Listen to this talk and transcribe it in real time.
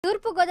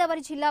తూర్పు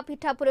గోదావరి జిల్లా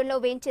పిఠాపురంలో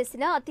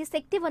వేంచేసిన అతి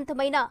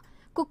శక్తివంతమైన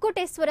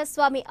కుక్కుటేశ్వర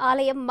స్వామి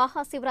ఆలయం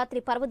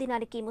మహాశివరాత్రి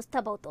పర్వదినానికి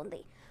ముస్తాబవుతోంది.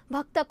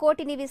 భక్త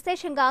కోటిని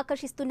విశేషంగా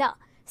ఆకర్షిస్తున్న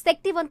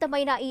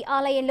శక్తివంతమైన ఈ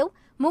ఆలయంలో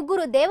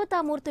ముగ్గురు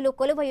దేవతామూర్తులు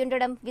కొలువై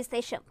ఉండడం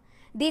విశేషం.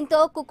 దీంతో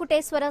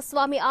కుక్కుటేశ్వర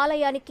స్వామి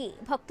ఆలయానికి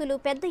భక్తులు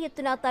పెద్ద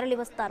ఎత్తున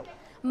తరలివస్తారు.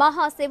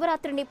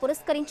 మహాశివరాత్రిని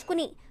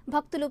పురస్కరించుకుని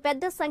భక్తులు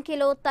పెద్ద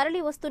సంఖ్యలో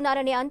తరలి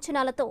వస్తున్నారనే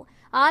అంచనాలతో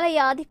ఆలయ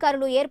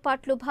అధికారులు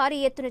ఏర్పాట్లు భారీ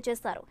ఎత్తున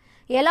చేశారు.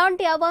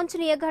 ఎలాంటి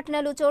అవాంఛనీయ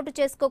ఘటనలు చోటు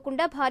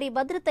చేసుకోకుండా భారీ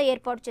భద్రత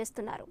ఏర్పాటు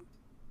చేస్తున్నారు.